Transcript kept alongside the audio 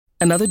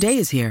Another day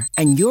is here,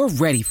 and you're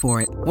ready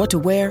for it. What to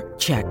wear?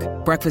 Check.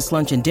 Breakfast,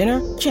 lunch, and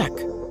dinner? Check.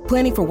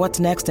 Planning for what's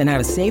next and how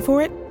to save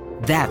for it?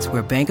 That's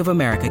where Bank of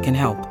America can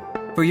help.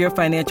 For your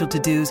financial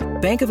to-dos,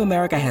 Bank of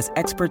America has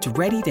experts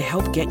ready to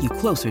help get you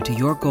closer to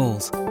your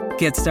goals.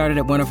 Get started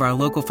at one of our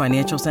local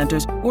financial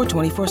centers or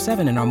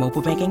 24/7 in our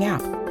mobile banking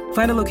app.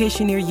 Find a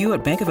location near you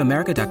at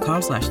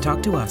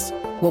bankofamerica.com/talktous.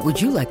 What would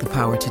you like the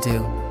power to do?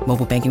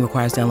 Mobile banking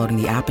requires downloading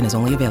the app and is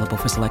only available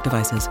for select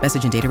devices.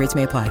 Message and data rates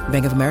may apply.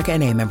 Bank of America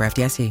N.A., member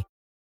FDIC.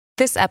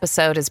 This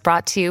episode is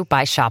brought to you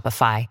by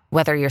Shopify.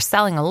 Whether you're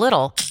selling a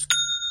little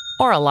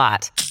or a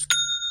lot,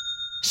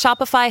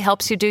 Shopify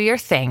helps you do your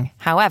thing,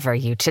 however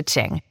you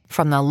cha-ching.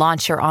 From the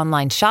launch your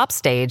online shop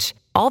stage,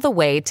 all the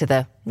way to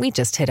the we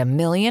just hit 1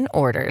 million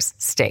orders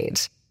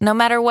stage. No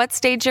matter what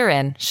stage you're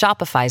in,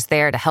 Shopify's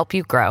there to help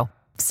you grow.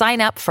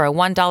 Sign up for a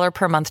 $1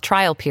 per month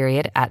trial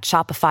period at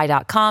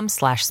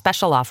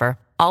shopify.com/special offer,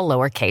 all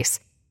lowercase.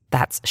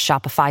 That's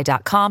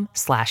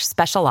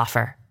shopify.com/special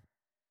offer.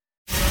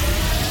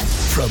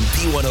 From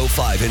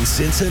B105 in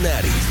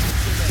Cincinnati,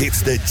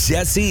 it's the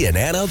Jesse and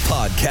Anna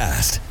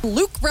podcast.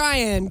 Luke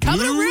Bryan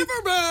coming to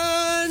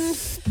Riverbend.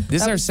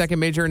 This is our second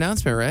major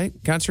announcement, right?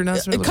 Concert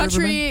announcement?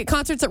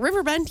 Concerts at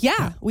Riverbend.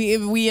 Yeah.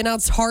 We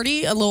announced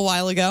Hardy a little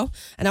while ago,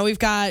 and now we've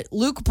got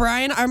Luke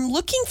Bryan. I'm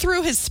looking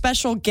through his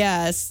special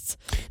guests.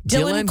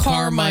 Dylan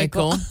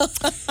Carmichael.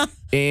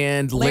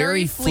 And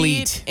Larry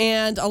Fleet.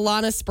 And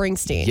Alana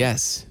Springsteen.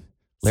 Yes.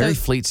 Larry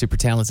Fleet, super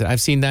talented. I've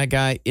seen that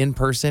guy in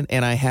person,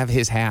 and I have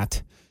his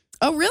hat.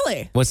 Oh,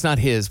 really? Well, it's not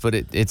his, but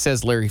it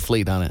says Larry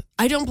Fleet on it.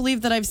 I don't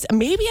believe that I've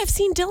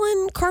seen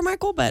Dylan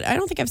Carmichael, but I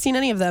don't think I've seen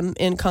any of them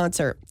in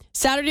concert.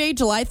 Saturday,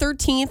 July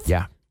 13th.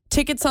 Yeah.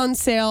 Tickets on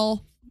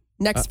sale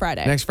next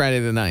Friday. Next Friday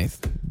the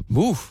 9th.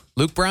 Woof.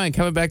 Luke Bryan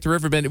coming back to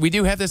Riverbend. We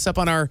do have this up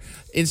on our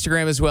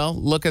Instagram as well.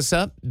 Look us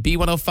up,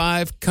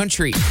 B105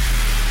 Country.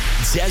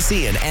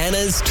 Jesse and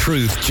Anna's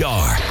Truth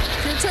Jar.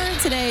 Your turn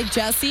today,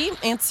 Jesse.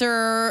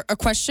 Answer a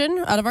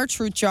question out of our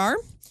Truth Jar.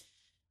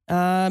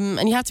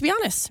 And you have to be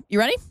honest. You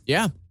ready?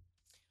 Yeah.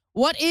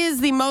 What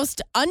is the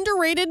most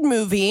underrated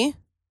movie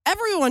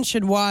everyone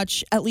should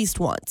watch at least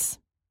once?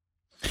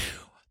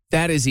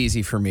 That is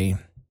easy for me.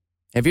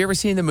 Have you ever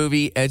seen the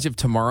movie Edge of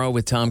Tomorrow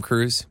with Tom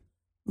Cruise?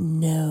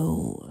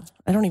 No.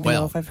 I don't even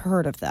know if I've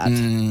heard of that.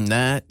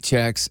 That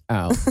checks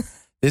out.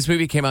 This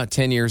movie came out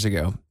 10 years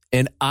ago,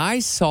 and I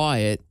saw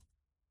it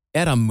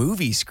at a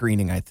movie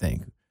screening, I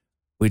think,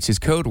 which is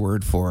code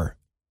word for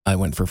I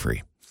went for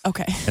free.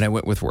 Okay. And I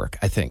went with work,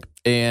 I think.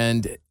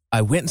 And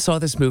I went and saw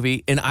this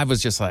movie, and I was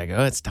just like,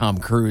 oh, it's Tom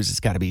Cruise. It's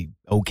got to be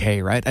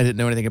okay, right? I didn't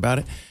know anything about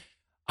it.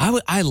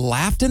 I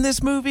laughed in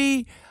this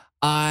movie.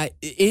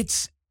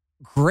 It's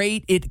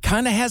great. It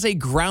kind of has a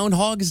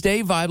Groundhog's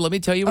Day vibe. Let me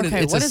tell you what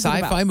it's a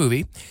sci-fi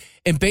movie.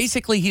 And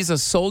basically, he's a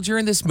soldier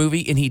in this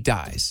movie, and he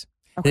dies.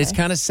 Okay. And it's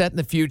kind of set in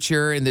the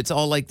future, and it's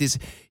all like this,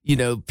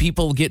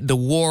 people get into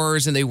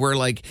wars, and they wear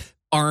like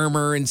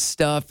armor and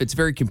stuff. It's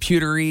very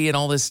computery and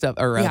all this stuff,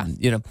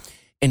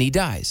 and he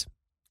dies.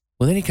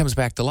 Well, then he comes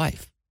back to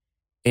life,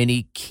 and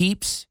he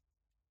keeps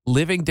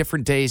living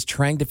different days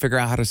trying to figure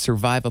out how to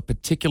survive a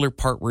particular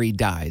part where he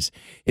dies.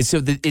 And so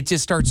it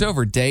just starts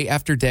over day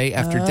after day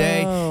after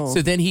day.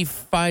 So then he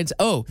finds,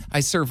 I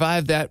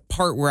survived that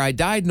part where I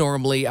died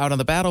normally out on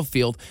the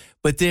battlefield,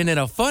 but then in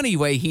a funny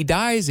way, he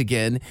dies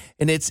again,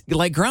 and it's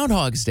like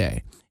Groundhog's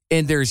Day.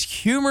 And there's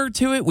humor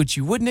to it, which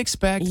you wouldn't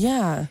expect.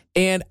 Yeah.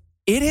 And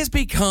it has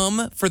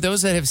become, for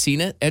those that have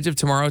seen it, Edge of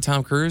Tomorrow,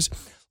 Tom Cruise,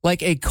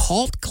 like a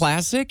cult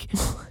classic.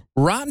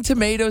 Rotten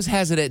Tomatoes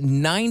has it at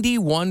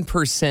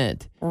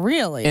 91%.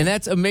 Really? And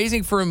that's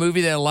amazing for a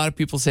movie that a lot of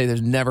people say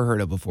they've never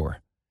heard of before.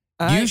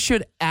 You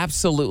should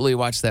absolutely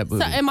watch that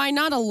movie. So am I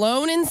not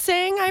alone in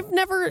saying I've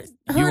never heard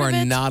of it? You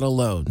are not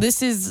alone.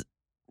 This was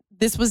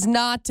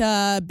not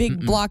a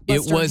big blockbuster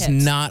It was hit.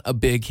 not a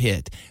big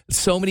hit.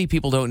 So many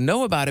people don't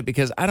know about it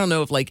because I don't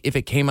know if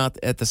it came out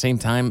at the same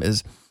time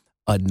as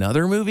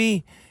another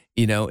movie,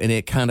 and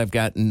it kind of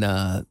gotten,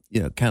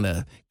 kind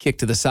of kicked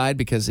to the side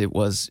because it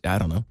was, I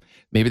don't know,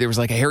 maybe there was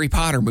like a Harry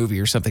Potter movie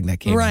or something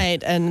that came out.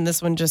 Right, and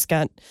this one just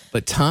got...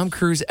 But Tom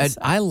Cruise,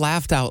 I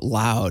laughed out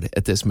loud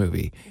at this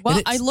movie. Well,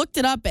 I looked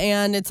it up,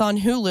 and it's on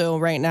Hulu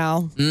right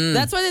now.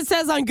 That's what it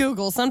says on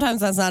Google.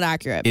 Sometimes that's not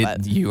accurate.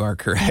 But you are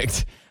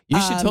correct.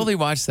 You should totally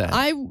watch that.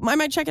 I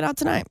might check it out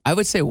tonight. I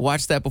would say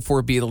watch that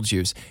before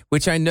Beetlejuice,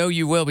 which I know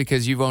you will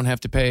because you won't have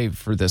to pay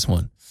for this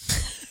one.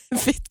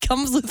 If it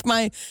comes with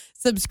my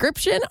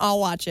subscription, I'll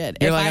watch it.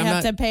 You're if like, I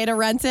have to pay to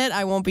rent it,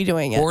 I won't be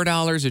doing it.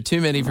 $4 are too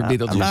many for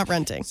Beetlejuice. I'm not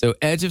renting. So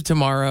Edge of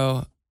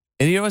Tomorrow.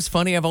 And you know what's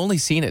funny? I've only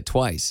seen it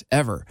twice,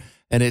 ever.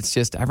 And it's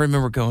just, I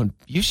remember going,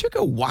 you should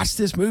go watch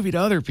this movie to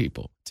other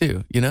people,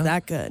 too,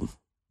 That good.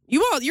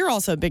 You're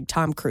also a big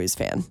Tom Cruise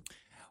fan.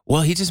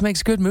 Well, he just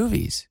makes good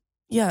movies.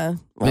 Yeah.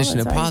 Well, Mission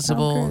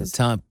Impossible,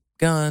 Top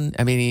Gun.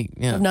 I mean,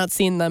 I've not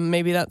seen them.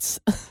 Maybe that's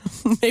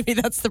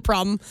the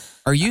problem.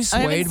 Are you I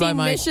swayed haven't by seen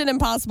my Mission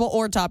Impossible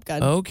or Top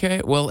Gun?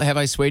 Okay. Well, have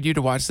I swayed you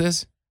to watch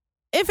this?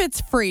 If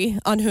it's free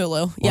on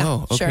Hulu. Yeah.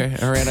 Oh, okay.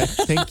 Sure. All right. I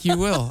think you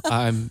will.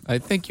 I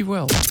think you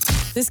will.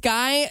 This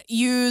guy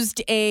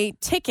used a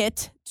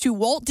ticket to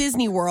Walt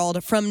Disney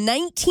World from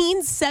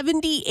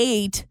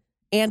 1978,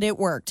 and it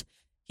worked.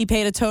 He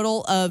paid a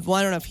total of, well,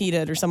 I don't know if he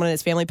did or someone in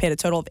his family paid a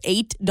total of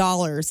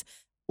 $8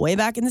 way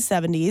back in the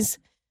 70s.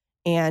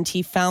 And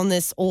he found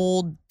this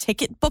old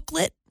ticket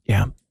booklet.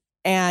 Yeah.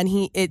 And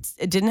it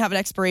didn't have an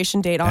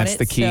expiration date on That's it.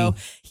 the key. So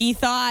he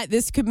thought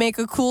this could make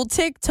a cool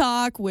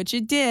TikTok, which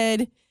it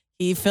did.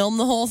 He filmed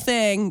the whole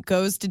thing,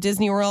 goes to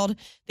Disney World.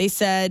 They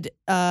said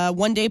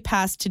 1 day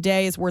past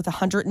today is worth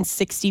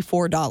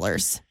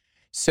 $164.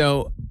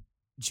 So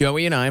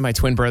Joey and I, my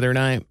twin brother and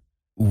I,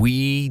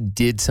 we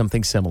did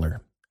something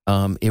similar.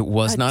 It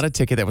was not a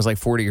ticket that was like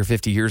 40 or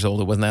 50 years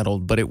old. It wasn't that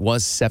old, but it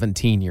was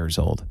 17 years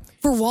old.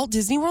 For Walt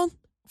Disney World?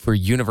 For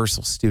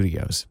Universal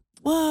Studios.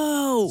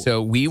 Whoa.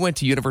 So we went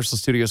to Universal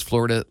Studios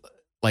Florida,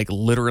 like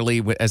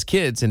literally as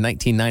kids in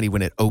 1990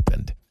 when it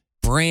opened.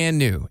 Brand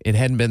new. It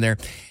hadn't been there.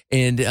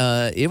 And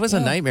it was a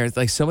nightmare.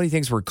 Like so many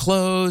things were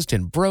closed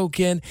and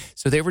broken.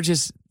 So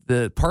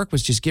the park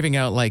was just giving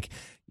out like,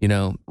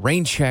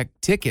 rain check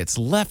tickets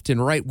left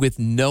and right with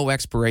no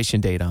expiration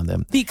date on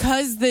them.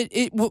 Because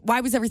why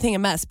was everything a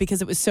mess?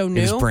 Because it was so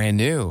new? It was brand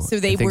new. So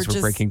they were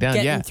just breaking down.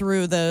 getting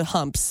through the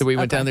humps. So we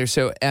went down there.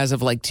 So as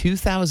of like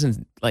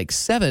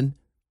 2007,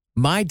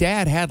 my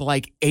dad had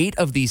like 8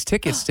 of these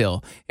tickets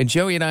still. And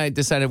Joey and I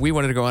decided we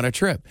wanted to go on a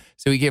trip.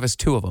 So he gave us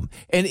 2 of them.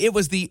 And it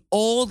was the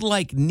old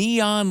like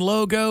neon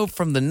logo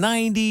from the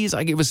 90s.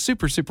 Like it was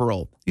super, super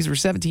old. These were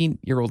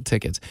 17-year-old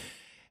tickets.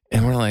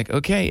 And we're like,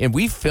 okay. And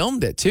we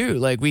filmed it too.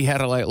 Like we had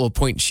a little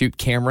point and shoot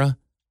camera.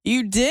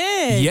 You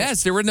did?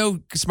 Yes, there were no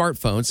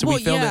smartphones. So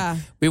we filmed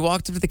it. We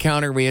walked up to the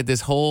counter. We had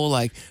this whole we're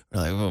like,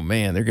 oh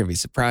man, they're going to be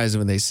surprised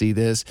when they see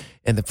this.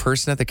 And the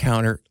person at the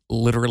counter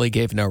literally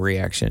gave no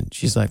reaction.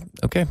 She's like,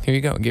 okay, here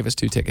you go. And gave us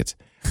 2 tickets.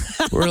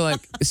 We're like,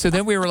 so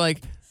then we were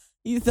like,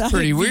 you thought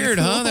pretty it'd be weird,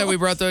 cool. huh? That we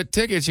brought the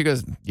tickets. She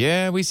goes,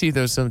 yeah, we see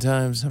those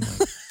sometimes. I'm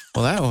like,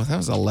 well, that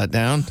was a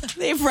letdown.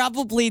 They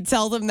probably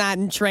tell them that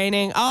in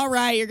training. All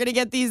right, you're going to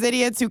get these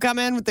idiots who come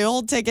in with the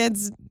old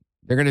tickets.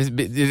 They're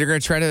gonna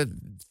try to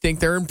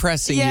think they're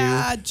impressing you.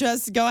 Yeah,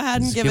 just go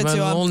ahead and Just give it to them a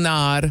them. little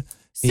nod.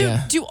 So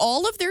do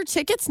all of their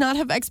tickets not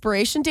have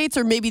expiration dates,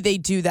 or maybe they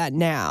do that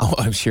now? Oh,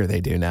 I'm sure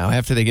they do now.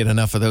 After they get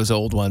enough of those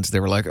old ones, they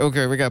were like,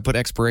 okay, we got to put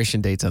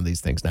expiration dates on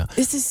these things now.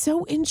 This is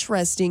so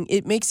interesting.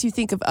 It makes you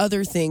think of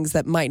other things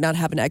that might not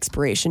have an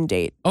expiration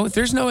date. Oh, if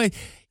there's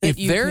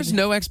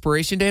no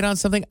expiration date on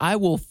something, I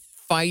will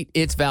fight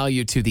its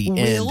value to the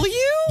end. Will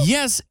you?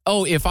 Yes.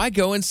 Oh, if I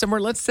go in somewhere,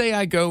 let's say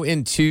I go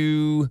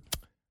into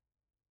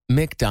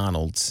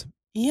McDonald's.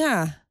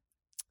 Yeah.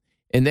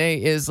 And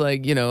is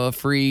like, a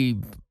free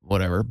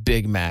whatever,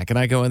 Big Mac. And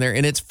I go in there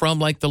and it's from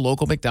like the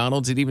local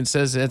McDonald's. It even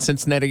says at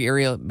Cincinnati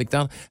area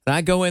McDonald's. And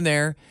I go in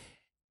there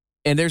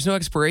and there's no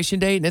expiration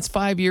date and it's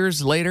 5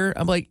 years later.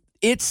 I'm like,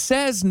 it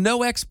says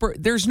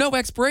there's no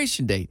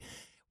expiration date.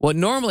 What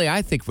normally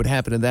I think would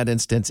happen in that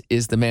instance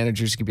is the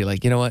managers could be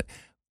like, you know what?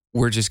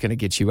 We're just going to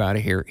get you out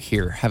of here.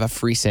 Here, have a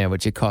free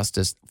sandwich. It cost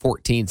us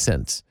 14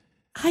 cents.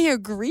 I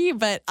agree,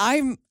 but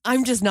I'm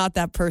just not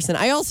that person.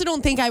 I also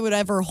don't think I would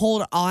ever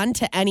hold on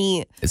to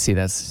any. See,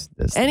 that's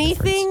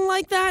anything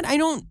like that. I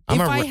don't.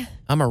 I'm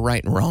a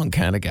right and wrong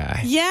kind of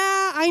guy. Yeah,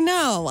 I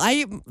know.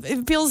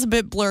 It feels a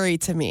bit blurry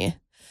to me.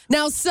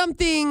 Now,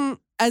 something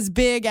as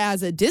big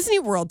as a Disney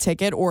World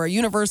ticket or a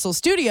Universal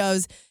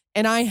Studios,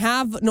 and I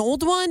have an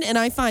old one, and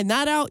I find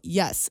that out.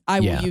 Yes, I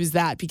will use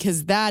that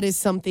because that is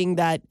something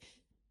that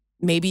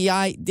maybe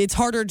it's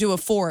harder to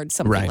afford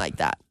something like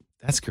that.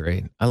 That's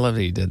great. I love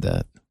that you did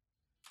that.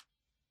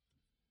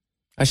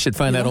 I should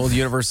find that old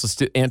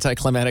Universal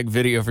anticlimactic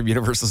video from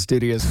Universal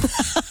Studios.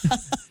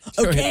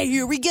 Okay,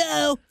 here we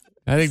go.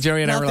 I think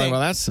Joey and I were like,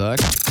 well, that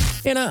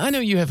sucks. And I know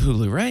you have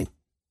Hulu, right?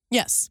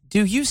 Yes.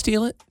 Do you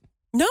steal it?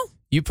 No.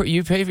 You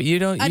pay for, you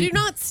don't? I do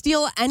not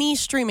steal any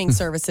streaming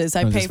services.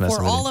 I pay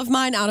for all of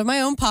mine out of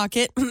my own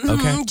pocket.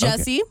 Okay.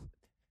 Jesse. Okay.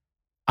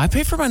 I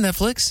pay for my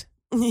Netflix.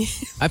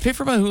 I pay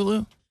for my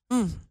Hulu.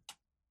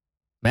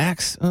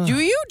 Max. Do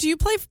you? Do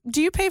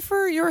you pay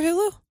for your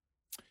Hulu?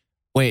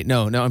 Wait,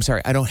 no, I'm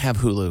sorry. I don't have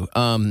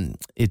Hulu.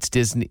 It's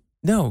Disney.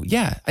 No,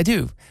 yeah, I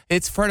do.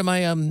 It's part of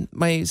my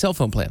my cell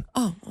phone plan.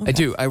 Oh, okay. I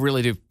do. I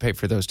really do pay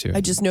for those two.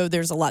 I just know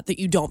there's a lot that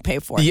you don't pay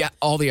for. Yeah,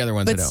 all the other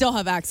ones I but don't. still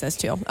have access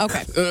to.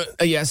 Okay.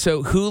 Yeah,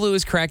 so Hulu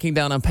is cracking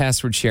down on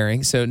password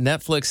sharing. So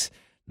Netflix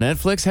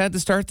had to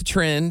start the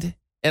trend,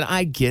 and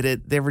I get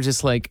it. They were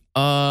just like,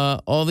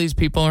 all these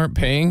people aren't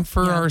paying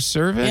for our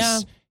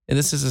service, and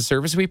this is a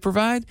service we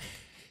provide.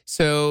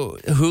 So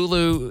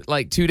Hulu,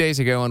 like 2 days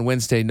ago on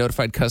Wednesday,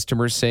 notified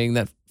customers saying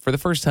that for the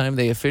first time,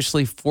 they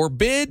officially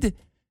forbid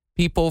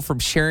people from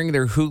sharing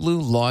their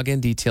Hulu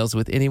login details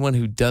with anyone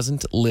who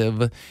doesn't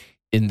live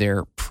in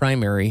their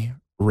primary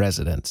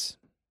residence.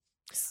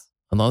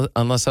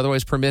 Unless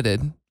otherwise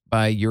permitted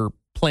by your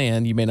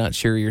plan, you may not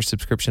share your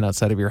subscription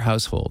outside of your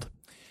household.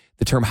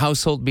 The term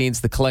household means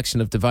the collection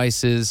of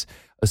devices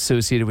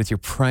associated with your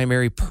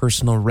primary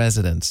personal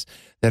residence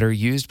that are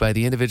used by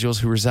the individuals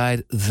who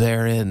reside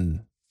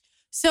therein.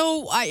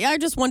 So I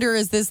just wonder,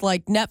 is this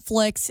like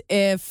Netflix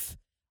if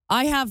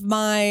I have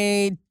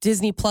my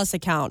Disney Plus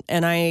account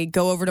and I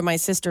go over to my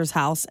sister's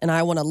house and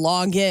I want to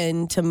log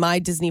in to my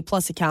Disney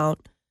Plus account,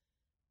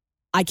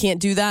 I can't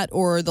do that,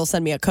 or they'll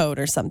send me a code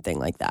or something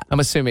like that.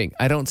 I'm assuming.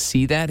 I don't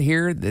see that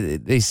here.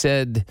 They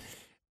said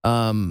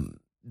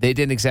they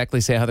didn't exactly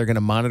say how they're going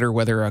to monitor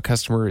whether a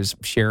customer is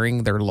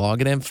sharing their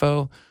login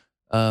info,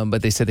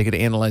 but they said they could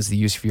analyze the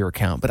use of your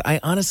account. But I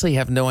honestly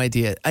have no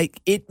idea.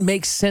 It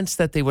makes sense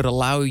that they would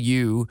allow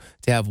you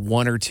to have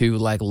one or two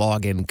like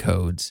login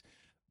codes,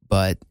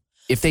 but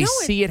if they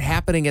see it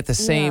happening at the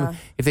same,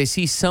 if they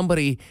see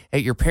somebody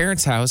at your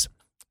parents' house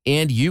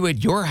and you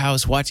at your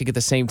house watching at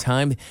the same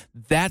time,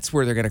 that's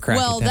where they're going to crack it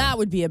down. Well, that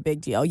would be a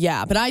big deal,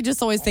 yeah. But I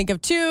just always think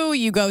of two.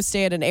 You go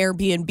stay at an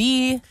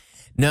Airbnb.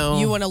 No.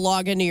 You want to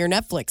log into your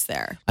Netflix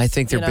there. I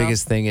think their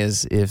biggest thing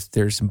is if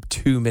there's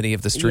too many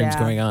of the streams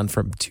going on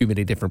from too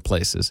many different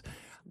places,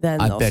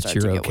 then I bet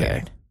you're okay.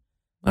 Weird.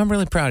 I'm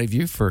really proud of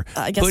you for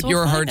putting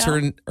your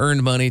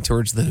hard-earned money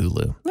towards the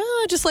Hulu. Well,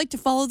 I just like to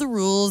follow the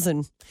rules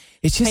and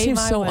it just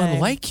seems so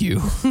unlike you.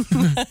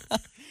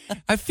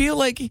 I feel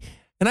like...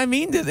 And I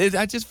mean that.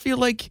 I just feel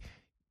like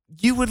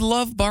you would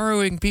love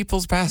borrowing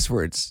people's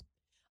passwords.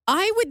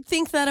 I would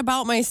think that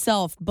about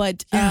myself,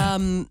 but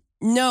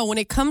no, when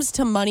it comes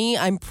to money,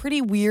 I'm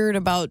pretty weird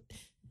about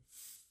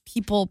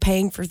people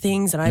paying for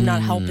things and I'm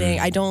not helping.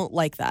 I don't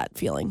like that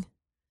feeling.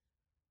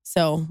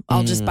 So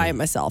I'll just buy it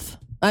myself.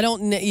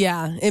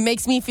 It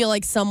makes me feel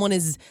like someone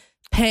is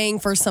paying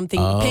for something,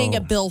 paying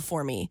a bill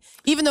for me.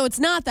 Even though it's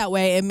not that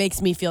way, it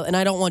makes me feel, and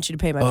I don't want you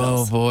to pay my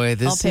bills. Oh, boy.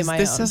 This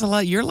says a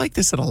lot. You're like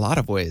this in a lot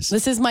of ways.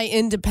 This is my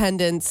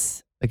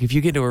independence. Like if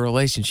you get into a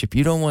relationship,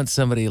 you don't want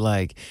somebody you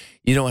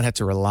don't want to have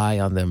to rely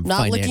on them not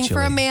financially. Looking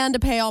for a man to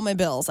pay all my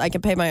bills. I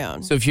can pay my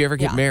own. So if you ever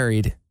get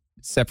married,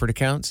 separate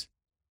accounts?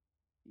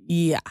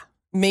 Yeah.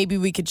 Maybe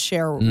we could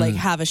share,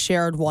 have a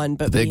shared one,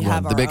 but the big we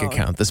have the big own.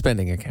 account, the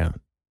spending account.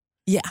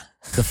 Yeah.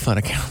 The fun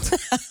account.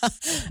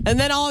 And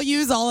then I'll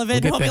use all of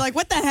it. He'll be like,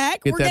 what the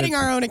heck? We're getting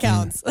our own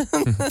accounts.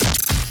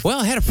 Well,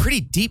 I had a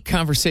pretty deep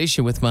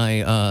conversation with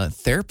my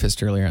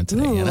therapist earlier on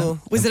today. Anna.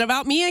 Was it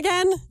about me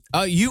again?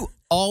 You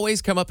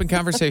always come up in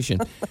conversation.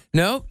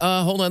 No,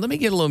 hold on. Let me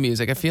get a little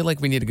music. I feel like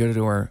we need to go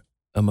to our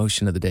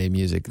emotion of the day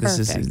music. This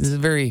is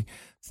very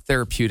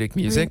therapeutic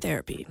music.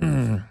 Therapy. I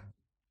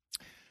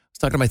was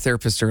talking to my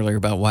therapist earlier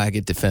about why I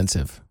get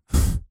defensive.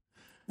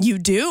 You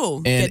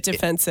do get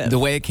defensive. The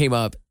way it came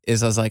up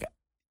is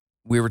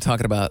we were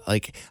talking about,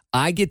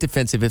 I get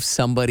defensive if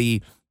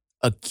somebody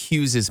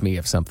accuses me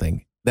of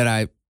something that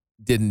I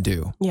didn't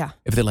do. Yeah.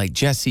 If they're like,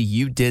 Jesse,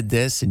 you did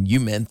this and you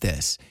meant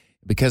this.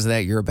 Because of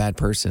that, you're a bad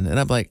person. And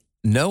I'm like,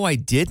 no, I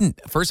didn't.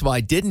 First of all,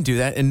 I didn't do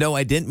that. And no,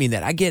 I didn't mean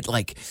that. I get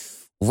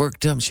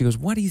worked up. She goes,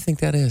 what do you think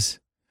that is?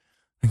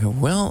 I go,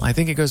 well, I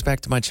think it goes back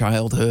to my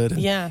childhood.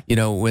 And, yeah.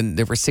 When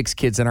there were 6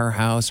 kids in our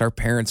house, our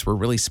parents were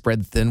really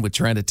spread thin with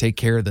trying to take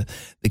care of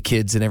the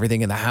kids and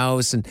everything in the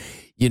house. And,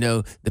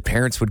 the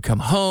parents would come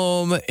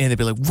home and they'd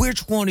be like,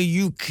 which one of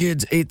you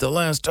kids ate the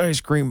last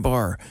ice cream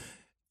bar?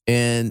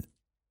 And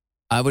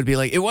I would be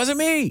like, it wasn't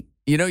me.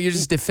 You're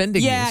just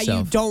defending yourself. Yeah,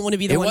 you don't want to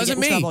be the one to get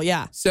in trouble.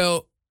 Yeah.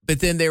 So, but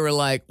then they were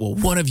like, well,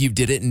 one of you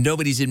did it and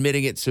nobody's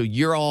admitting it. So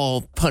you're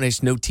all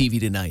punished. No TV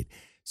tonight.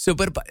 So,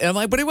 but I'm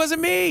like, but it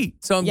wasn't me.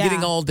 So I'm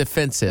getting all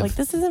defensive. Like,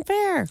 this isn't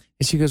fair. And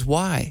she goes,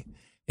 why?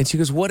 And she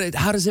goes,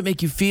 how does it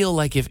make you feel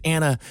like if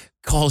Anna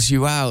calls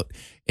you out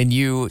and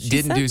you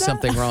didn't do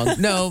something wrong?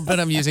 No, but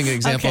I'm using an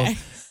example. Okay.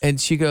 And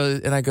she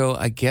goes, and I go,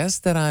 I guess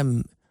that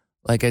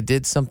I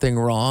did something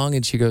wrong.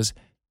 And she goes,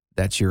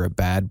 that you're a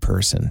bad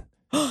person,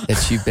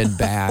 that you've been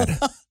bad.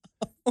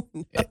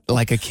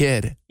 Like a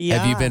kid. Yeah.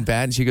 Have you been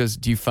bad? And she goes,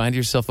 do you find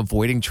yourself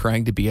avoiding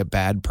trying to be a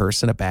bad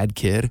person, a bad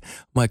kid? I'm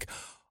like,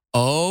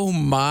 oh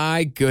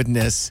my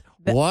goodness.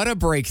 What a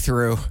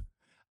breakthrough.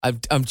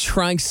 I'm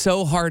trying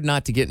so hard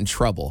not to get in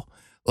trouble.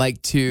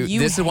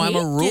 This is why I'm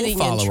a rule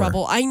follower. In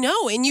trouble. I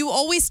know. And you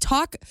always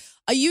talk,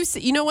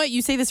 you know what?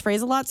 You say this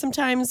phrase a lot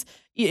sometimes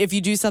if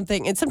you do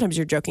something, and sometimes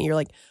you're joking. You're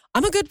like,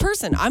 I'm a good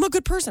person. I'm a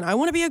good person. I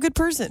want to be a good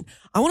person.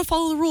 I want to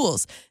follow the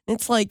rules. And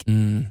it's like,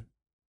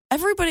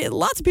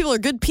 lots of people are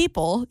good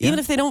people, even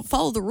if they don't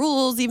follow the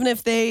rules, even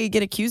if they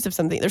get accused of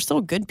something, they're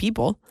still good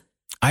people.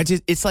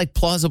 It's like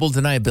plausible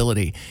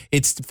deniability.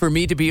 It's for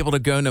me to be able to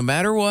go no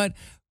matter what.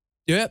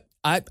 Yep,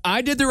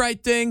 I did the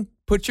right thing.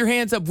 Put your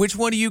hands up. Which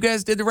one of you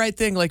guys did the right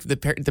thing? Like the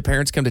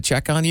parents come to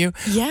check on you.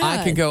 Yeah.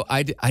 I can go,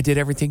 I did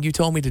everything you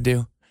told me to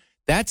do.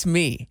 That's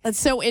me. That's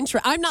so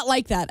interesting. I'm not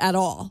like that at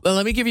all. Well,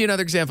 let me give you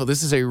another example.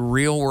 This is a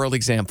real world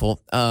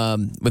example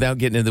without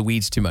getting into the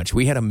weeds too much.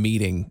 We had a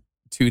meeting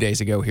 2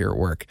 days ago here at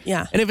work.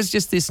 Yeah. And it was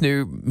just this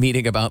new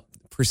meeting about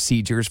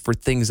procedures for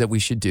things that we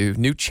should do,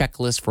 new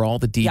checklist for all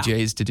the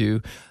DJs to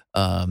do.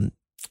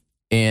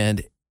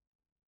 And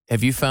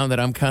have you found that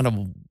I'm kind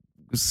of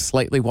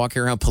slightly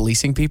walking around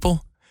policing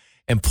people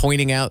and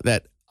pointing out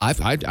that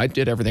I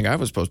did everything I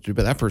was supposed to do,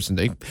 but that person,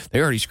 they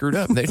already screwed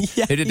up. They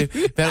didn't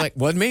do. They're like,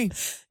 wasn't me.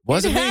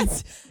 Wasn't me.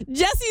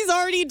 Jesse's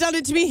already done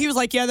it to me. He was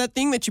like, yeah, that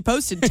thing that you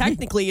posted,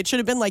 technically, it should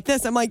have been like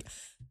this. I'm like,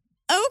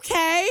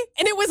 okay.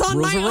 And it was on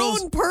my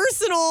own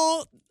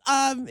personal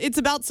it's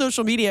about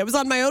social media. It was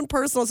on my own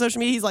personal social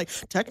media. He's like,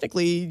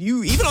 technically,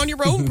 you even on your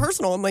own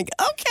personal. I'm like,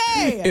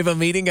 okay. If a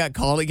meeting got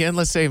called again,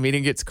 let's say a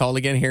meeting gets called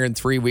again here in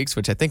 3 weeks,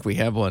 which I think we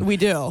have one. We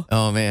do.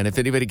 Oh, man. If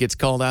anybody gets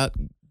called out,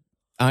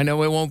 I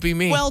know it won't be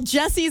me. Well,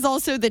 Jesse's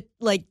also the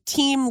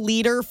team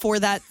leader for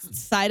that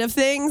side of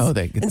things. Oh,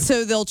 and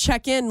so they'll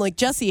check in like,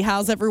 Jesse,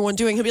 how's everyone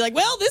doing? He'll be like,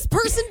 well, this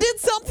person did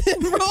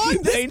something wrong.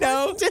 They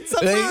know. Did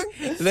something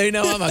wrong. They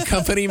know I'm a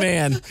company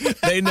man.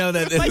 They know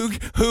that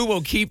who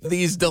will keep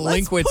these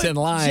delinquents in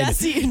line.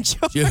 Jesse in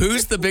charge.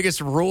 Who's the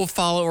biggest rule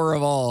follower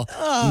of all?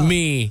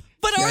 Me.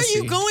 But Jesse.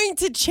 Are you going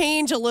to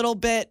change a little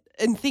bit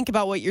and think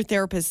about what your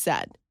therapist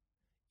said?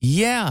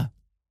 Yeah.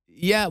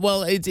 Yeah,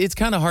 well, it's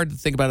kind of hard to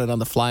think about it on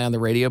the fly on the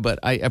radio, but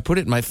I put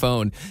it in my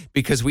phone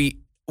because we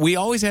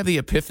always have the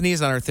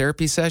epiphanies on our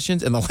therapy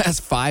sessions in the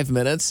last 5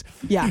 minutes.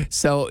 Yeah.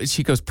 So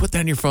she goes, put that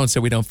on your phone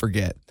so we don't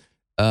forget.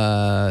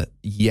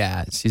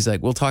 Yeah. She's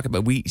like, we'll talk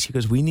about, she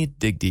goes, we need to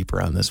dig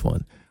deeper on this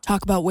one.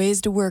 Talk about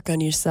ways to work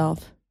on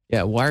yourself.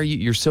 Yeah, why are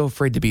you're so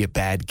afraid to be a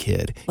bad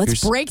kid?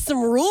 Let's break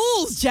some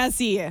rules,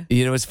 Jesse.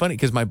 You know, it's funny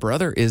because my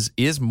brother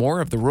is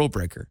more of the rule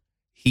breaker.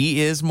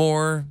 He is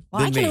more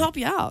than I can me. help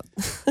you out.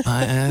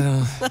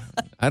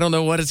 I don't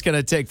know what it's going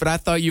to take, but I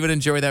thought you would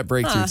enjoy that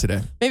breakthrough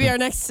today. Maybe our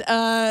next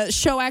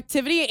show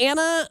activity,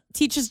 Anna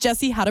teaches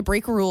Jesse how to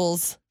break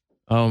rules.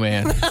 Oh,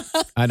 man.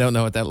 I don't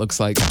know what that looks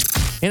like.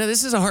 Anna,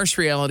 this is a harsh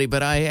reality,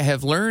 but I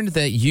have learned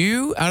that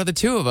you, out of the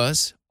two of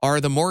us,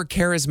 are the more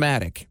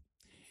charismatic.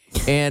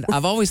 And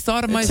I've always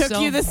thought of myself. It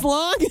took you this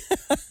long?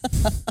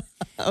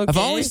 Okay. I've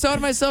always thought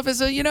of myself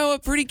as a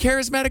pretty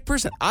charismatic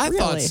person. I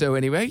thought so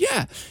anyway.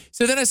 Yeah.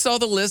 So then I saw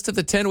the list of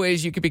the 10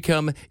 ways you could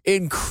become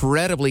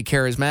incredibly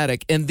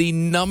charismatic. And the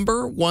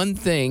number one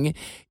thing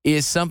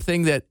is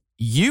something that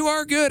you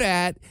are good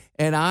at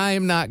and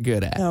I'm not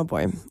good at. Oh,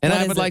 boy. And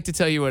I would like to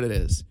tell you what it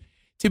is.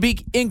 To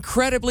be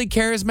incredibly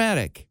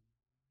charismatic,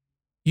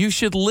 you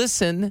should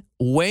listen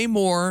way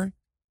more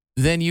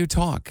than you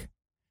talk.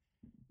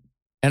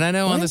 And I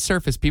know on the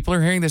surface, people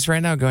are hearing this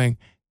right now going,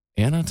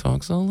 Anna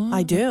talks a lot.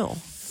 I do.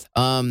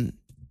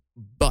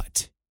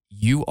 But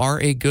you are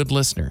a good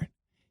listener.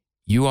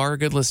 You are a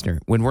good listener.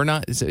 When we're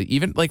not,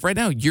 even like right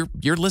now, you're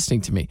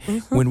listening to me.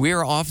 Mm-hmm. When we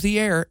are off the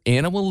air,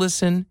 Anna will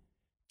listen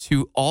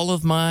to all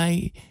of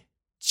my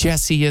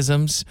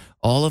Jesseisms,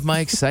 all of my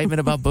excitement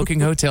about booking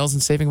hotels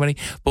and saving money.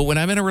 But when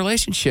I'm in a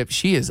relationship,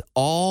 she is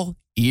all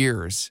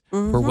ears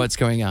for what's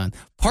going on.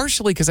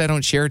 Partially because I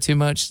don't share too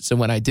much. So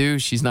when I do,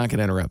 she's not going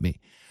to interrupt me.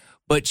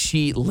 But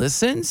she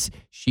listens.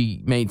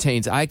 She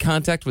maintains eye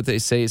contact. What they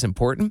say is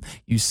important.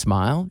 You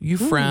smile, you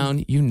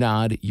frown, you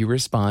nod, you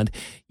respond.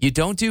 You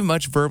don't do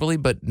much verbally,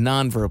 but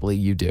non-verbally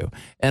you do.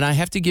 And I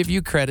have to give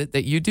you credit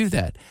that you do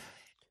that.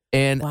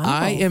 And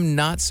I am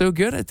not so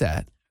good at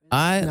that.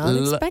 Not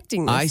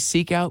expecting this. I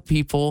seek out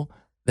people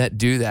that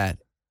do that,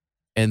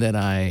 and then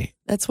I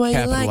That's why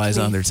capitalize you like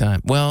me. on their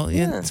time. Well,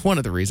 yeah, it's one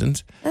of the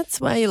reasons. That's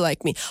why you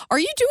like me. Are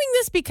you doing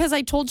this because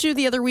I told you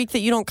the other week that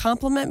you don't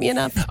compliment me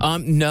enough?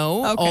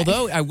 No. Okay.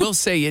 Although I will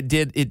say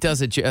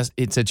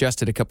it's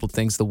adjusted a couple of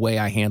things the way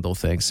I handle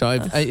things. So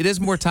it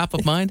is more top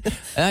of mind.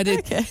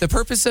 Okay. The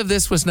purpose of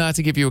this was not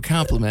to give you a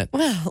compliment.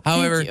 Well,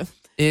 however, thank you.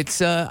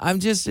 it's I'm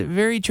just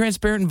very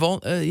transparent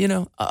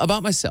and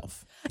about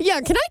myself.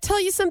 Yeah, can I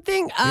tell you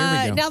something?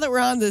 Here we go. Now that we're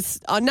on this,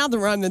 now that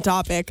we're on the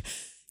topic,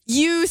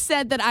 you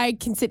said that I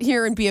can sit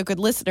here and be a good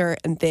listener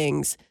and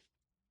things.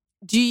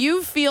 Do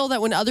you feel that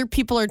when other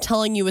people are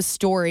telling you a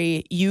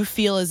story, you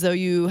feel as though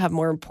you have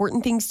more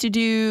important things to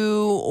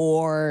do,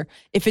 or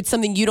if it's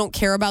something you don't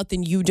care about,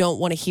 then you don't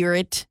want to hear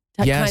it?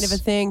 That kind of a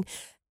thing.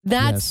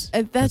 That's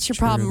your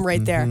problem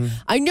right there.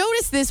 I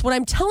notice this when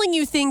I'm telling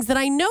you things that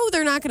I know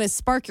they're not going to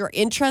spark your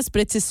interest,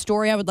 but it's a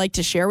story I would like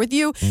to share with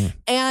you.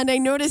 And I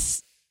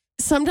notice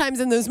sometimes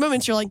in those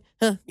moments you're like,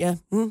 yeah,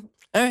 all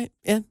right,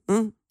 yeah,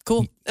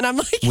 cool. And I'm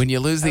like, when you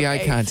lose the eye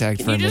contact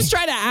can from you me. just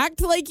try to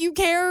act like you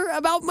care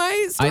about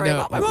my story? I know.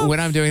 About my mom? When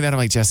I'm doing that, I'm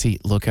like, Jesse,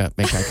 look up,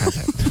 make eye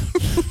contact.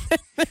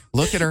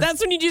 Look at her.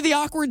 That's when you do the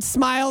awkward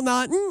smile,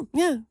 not,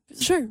 yeah,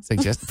 sure. It's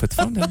like, just put the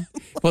phone down.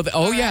 Well,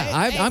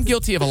 I'm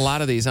guilty of a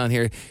lot of these on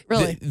here.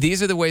 Really?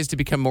 These are the ways to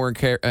become more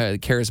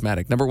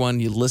charismatic. Number one,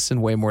 you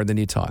listen way more than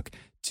you talk.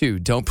 Two,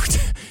 don't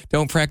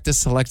practice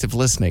selective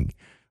listening.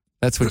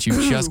 That's what you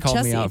just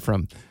called me out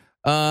from.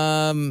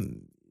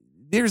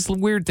 There's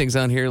weird things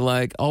on here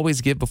like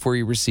always give before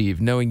you receive,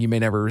 knowing you may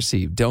never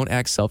receive. Don't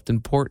act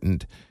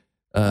self-important.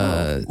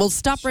 Well,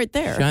 stop right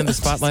there. Shine the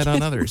spotlight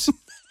on others.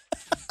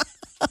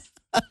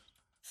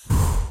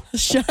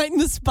 Shine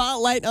the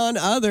spotlight on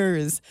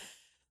others.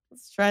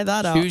 Let's try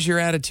that out. Choose your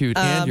attitude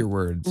and your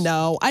words.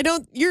 No, I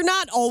don't. You're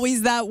not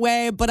always that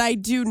way, but I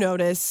do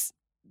notice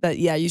that,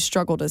 yeah, you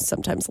struggle to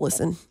sometimes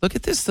listen. Look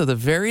at this, though. The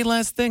very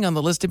last thing on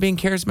the list of being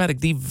charismatic,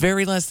 the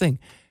very last thing.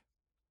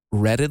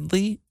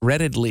 Readily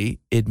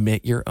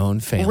admit your own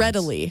failings.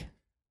 Readily.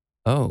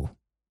 Oh.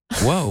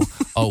 Whoa.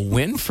 A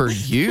win for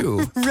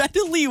you.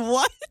 Readily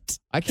what?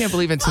 I can't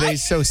believe in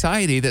today's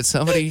society that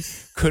somebody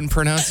couldn't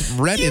pronounce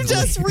readily. You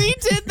just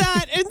redid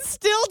that and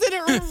still did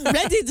it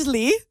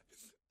readily.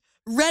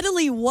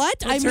 Readily what?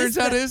 It turns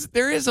out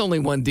there is only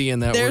one D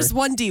in that There's word.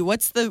 one D.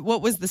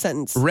 What was the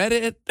sentence?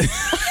 Reddit.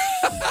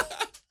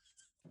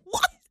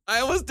 What? I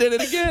almost did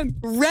it again.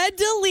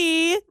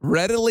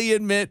 Readily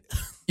admit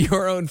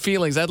your own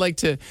feelings.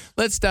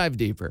 Let's dive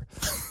deeper.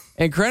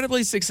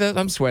 Incredibly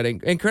successful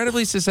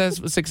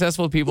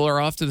people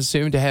are often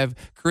assumed to have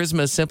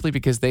charisma simply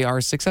because they are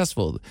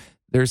successful.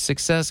 Their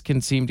success can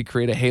seem to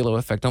create a halo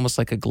effect, almost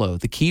like a glow.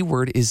 The key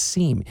word is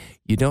seem.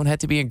 You don't have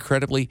to be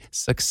incredibly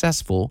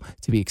successful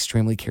to be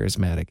extremely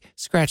charismatic.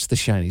 Scratch the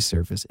shiny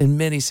surface. And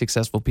many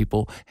successful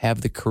people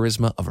have the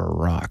charisma of a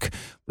rock.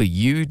 But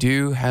you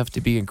do have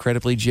to be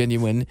incredibly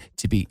genuine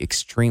to be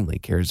extremely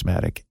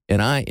charismatic.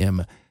 And I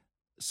am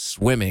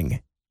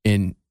swimming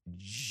in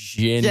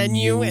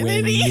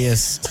Genuinity.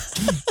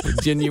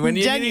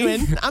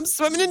 Genuine. I'm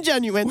swimming in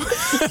genuine.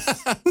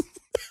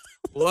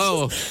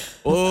 Whoa.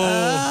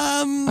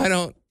 I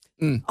don't.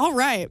 All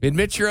right.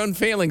 Admit your own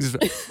feelings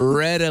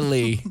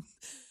readily.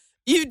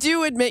 You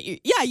do admit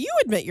you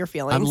admit your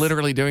feelings. I'm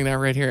literally doing that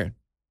right here.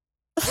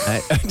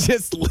 I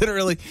just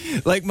literally,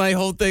 like my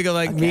whole thing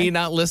of me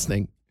not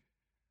listening.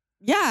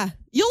 Yeah.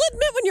 You'll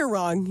admit when you're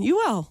wrong. You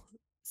will.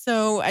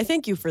 So I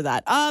thank you for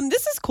that.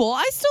 This is cool.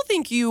 I still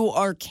think you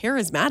are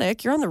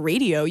charismatic. You're on the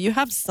radio. You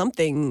have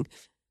something.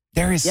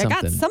 There is something.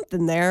 You got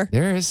something there.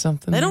 There is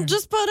something. They don't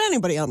just put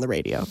anybody on the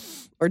radio.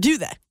 Or do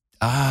they?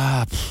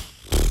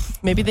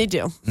 Maybe they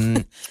do.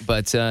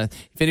 But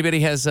if anybody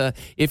has,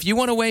 if you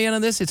want to weigh in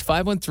on this, it's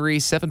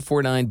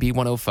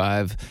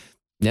 513-749-B105.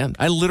 Yeah,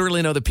 I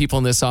literally know the people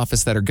in this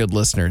office that are good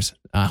listeners.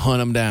 I hunt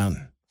them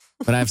down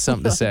when I have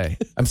something to say.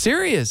 I'm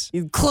serious.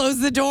 You close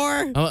the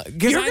door. You're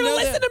going to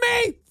listen to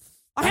me.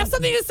 I have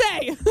something to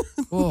say.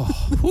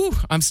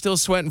 I'm still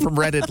sweating from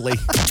Redditly.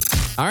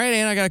 All right,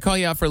 Ann, I got to call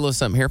you out for a little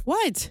something here.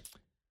 What?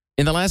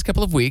 In the last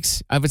couple of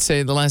weeks, I would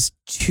say the last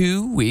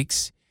 2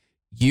 weeks,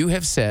 you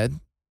have said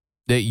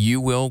that you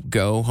will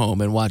go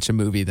home and watch a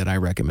movie that I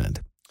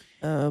recommend.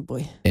 Oh,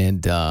 boy.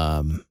 And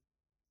Beetlejuice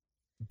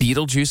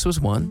was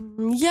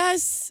one.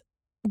 Yes.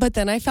 But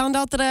then I found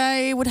out that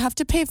I would have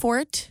to pay for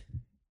it.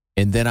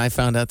 And then I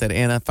found out that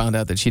Anna found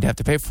out that she'd have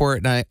to pay for it.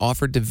 And I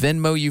offered to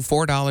Venmo you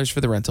 $4 for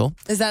the rental.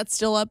 Is that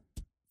still up?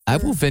 I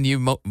will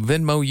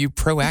Venmo you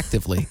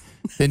proactively.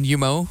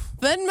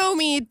 Venmo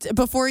me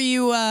before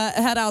you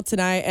head out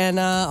tonight, and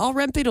I'll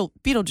rent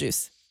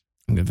Beetlejuice.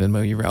 I'm going to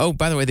Venmo you. Oh,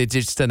 by the way, they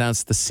just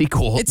announced the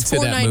sequel to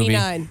that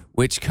movie,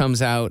 which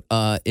comes out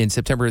in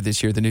September of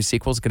this year. The new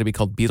sequel is going to be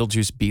called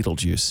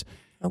Beetlejuice.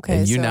 Okay.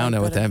 And you now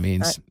know what that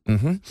means.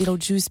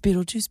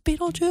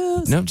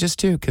 Beetlejuice. No, just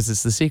 2, because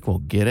it's the sequel.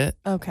 Get it?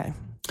 Okay.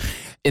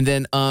 And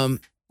then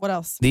what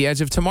else? The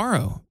Edge of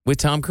Tomorrow with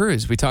Tom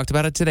Cruise. We talked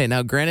about it today.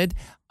 Now, granted,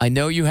 I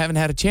know you haven't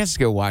had a chance to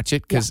go watch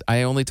it because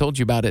I only told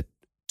you about it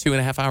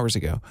 2.5 hours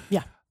ago.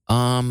 Yeah.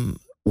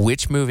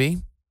 Which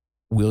movie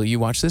will you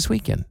watch this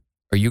weekend?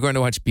 Are you going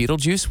to watch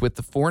Beetlejuice with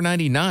the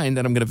 $4.99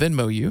 that I'm going to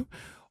Venmo you,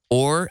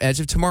 or Edge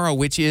of Tomorrow,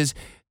 which is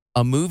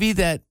a movie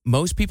that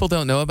most people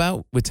don't know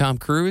about with Tom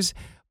Cruise,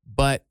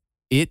 but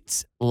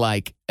it's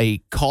like a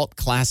cult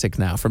classic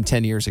now from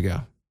 10 years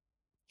ago?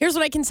 Here's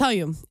what I can tell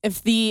you.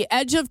 If the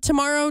Edge of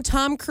Tomorrow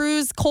Tom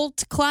Cruise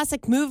cult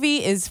classic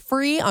movie is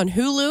free on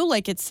Hulu,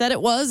 like it said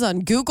it was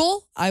on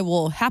Google, I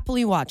will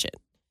happily watch it.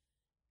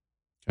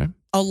 Okay.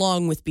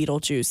 Along with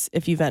Beetlejuice,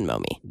 if you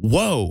Venmo me.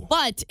 Whoa.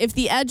 But if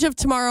the Edge of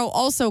Tomorrow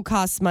also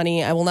costs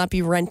money, I will not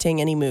be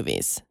renting any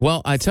movies.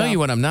 Well, I tell you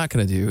what I'm not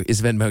going to do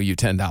is Venmo you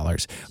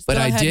 $10. But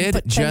I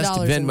did just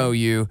Venmo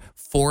you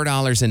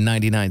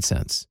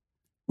 $4.99.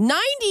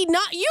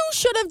 99. You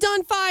should have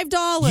done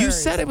 $5. You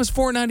said it was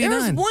 $4.99.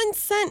 There's 1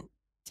 cent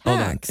tax. Hold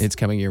on, it's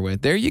coming your way.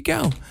 There you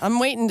go. I'm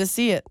waiting to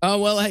see it. Oh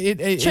well,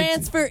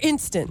 transfer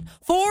instant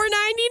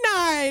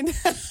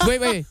 $4.99.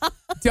 Wait!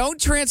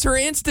 Don't transfer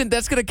instant.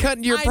 That's going to cut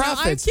into your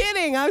profits. I'm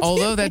kidding.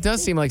 Although that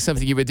does seem like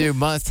something you would do.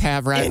 Must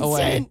have right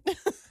away.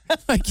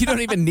 Like you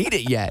don't even need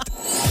it yet.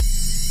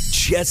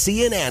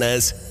 Jesse and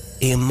Anna's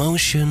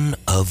emotion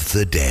of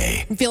the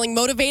day. I'm feeling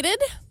motivated.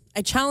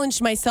 I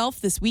challenged myself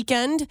this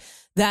weekend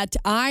that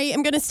I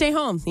am going to stay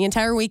home the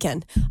entire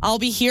weekend. I'll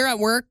be here at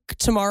work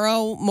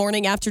tomorrow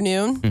morning,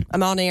 afternoon.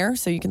 I'm on air,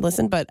 so you can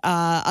listen. But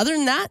other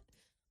than that,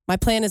 my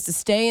plan is to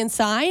stay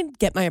inside,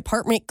 get my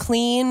apartment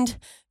cleaned,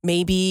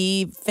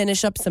 maybe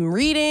finish up some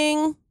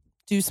reading,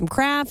 do some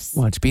crafts.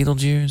 Watch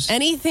Beetlejuice.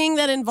 Anything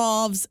that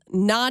involves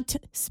not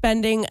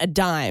spending a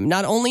dime.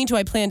 Not only do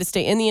I plan to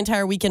stay in the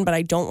entire weekend, but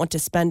I don't want to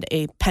spend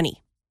a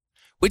penny.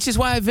 Which is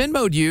why I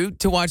Venmo'd you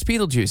to watch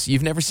Beetlejuice.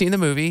 You've never seen the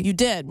movie. You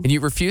did. And you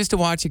refused to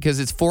watch it because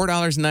it's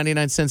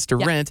 $4.99 to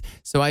rent.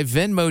 So I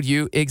Venmo'd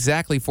you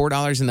exactly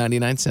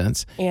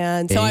 $4.99.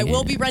 And so I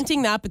will be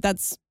renting that, but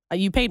that's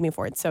you paid me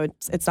for it. So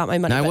it's not my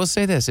money. And I will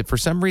say this. If for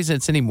some reason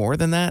it's any more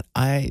than that,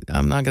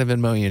 I'm not going to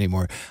Venmo you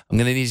anymore. I'm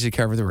going to need you to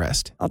cover the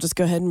rest. I'll just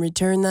go ahead and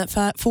return that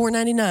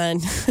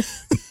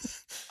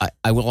 $4.99.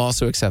 I will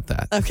also accept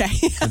that. Okay.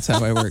 That's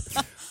how I work.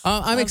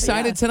 I'm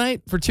excited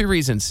tonight for 2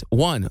 reasons.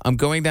 One, I'm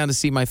going down to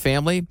see my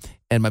family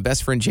and my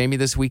best friend Jamie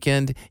this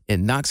weekend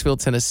in Knoxville,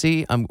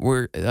 Tennessee.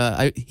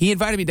 He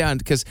invited me down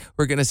because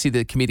we're going to see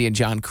the comedian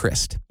John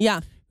Crist. Yeah.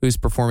 who's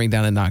performing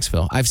down in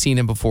Knoxville. I've seen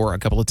him before a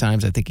couple of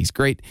times. I think he's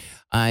great.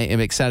 I am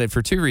excited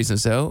for 2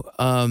 reasons, though.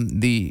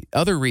 The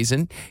other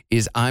reason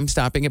is I'm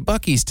stopping at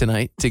Buc-ee's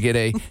tonight to get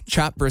a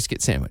chopped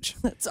brisket sandwich.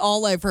 That's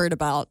all I've heard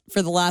about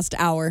for the last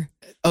hour.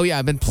 Oh, yeah.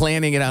 I've been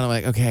planning it out. I'm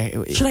like,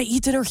 okay. Should I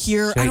eat dinner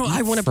here?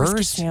 I want a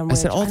brisket sandwich.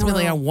 I said,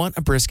 ultimately, I want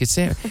a brisket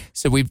sandwich.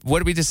 So what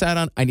did we decide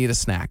on? I need a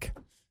snack.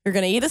 You're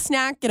going to eat a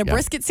snack, get a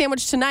brisket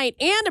sandwich tonight,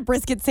 and a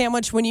brisket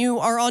sandwich when you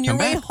are on your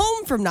way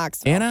home from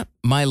Knoxville. Anna,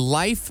 my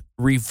life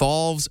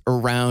revolves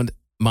around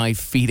my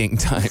feeding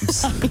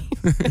times.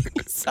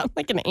 You sound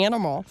like an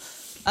animal.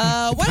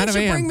 Why don't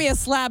you bring me a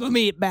slab of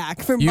meat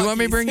back from You Buc-ee's? want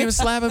me to bring you a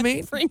slab of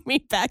meat? Bring me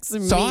back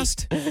some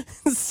Sauced? meat.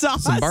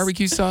 Sauce? Some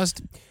barbecue sauce?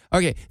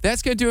 Okay,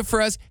 that's going to do it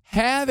for us.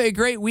 Have a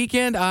great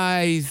weekend.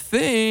 I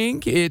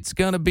think it's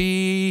going to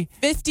be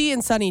 50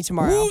 and sunny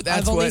tomorrow. Ooh,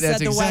 that's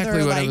exactly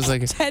what I was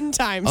like 10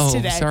 times oh,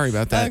 today. Sorry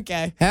about that.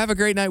 Okay. Have a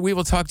great night. We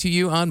will talk to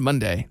you on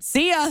Monday.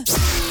 See ya.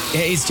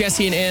 Hey, it's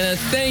Jesse and Anna.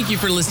 Thank you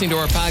for listening to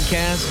our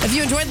podcast. If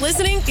you enjoyed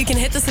listening, you can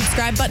hit the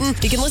subscribe button.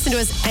 You can listen to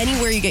us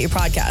anywhere you get your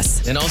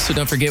podcasts. And also,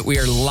 don't forget, we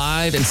are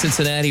live in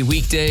Cincinnati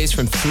weekdays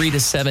from 3 to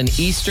 7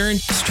 Eastern.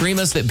 Stream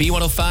us at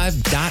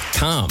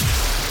B105.com.